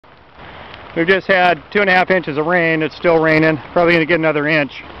We've just had 2.5 inches of rain. It's still raining. Probably going to get another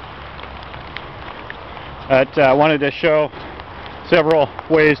inch. But I wanted to show several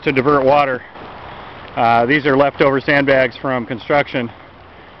ways to divert water. These are leftover sandbags from construction.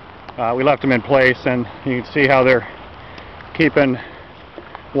 We left them in place, and you can see how they're keeping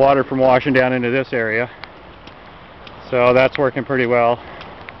water from washing down into this area. So that's working pretty well.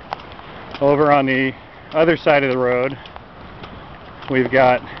 Over on the other side of the road, we've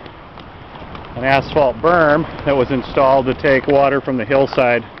got an asphalt berm that was installed to take water from the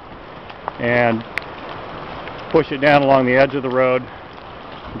hillside and push it down along the edge of the road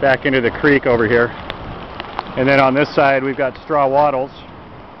back into the creek over here. And then on this side we've got straw wattles,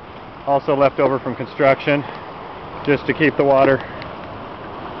 also left over from construction, just to keep the water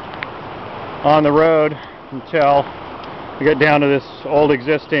on the road until we get down to this old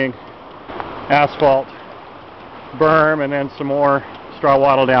existing asphalt berm, and then some more straw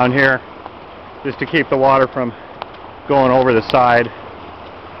wattle down here just to keep the water from going over the side.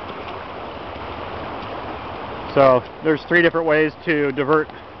 So there's 3 different ways to divert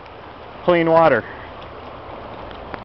clean water.